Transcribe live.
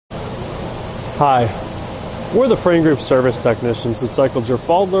Hi, we're the Frain Group service technicians that cycled your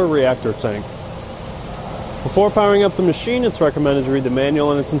Pfaudler reactor tank. Before powering up the machine, it's recommended to read the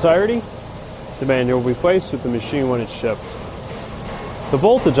manual in its entirety. The manual will be placed with the machine when it's shipped. The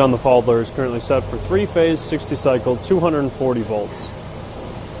voltage on the Pfaudler is currently set for 3-phase, 60-cycle, 240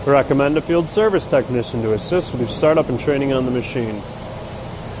 volts. We recommend a field service technician to assist with your startup and training on the machine.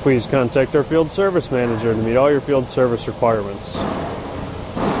 Please contact our field service manager to meet all your field service requirements.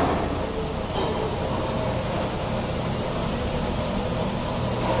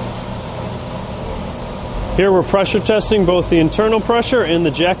 Here we're pressure testing both the internal pressure and the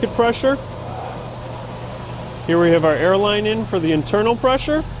jacket pressure. Here we have our air line in for the internal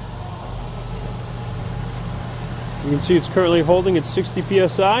pressure. You can see it's currently holding at 60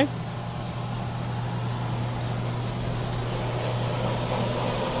 psi.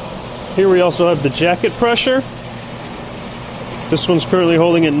 Here we also have the jacket pressure. This one's currently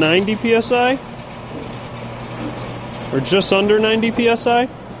holding at 90 psi, or just under 90 psi.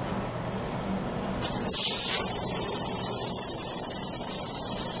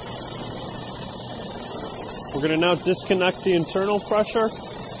 We're going to now disconnect the internal pressure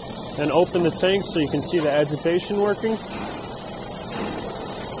and open the tank so you can see the agitation working.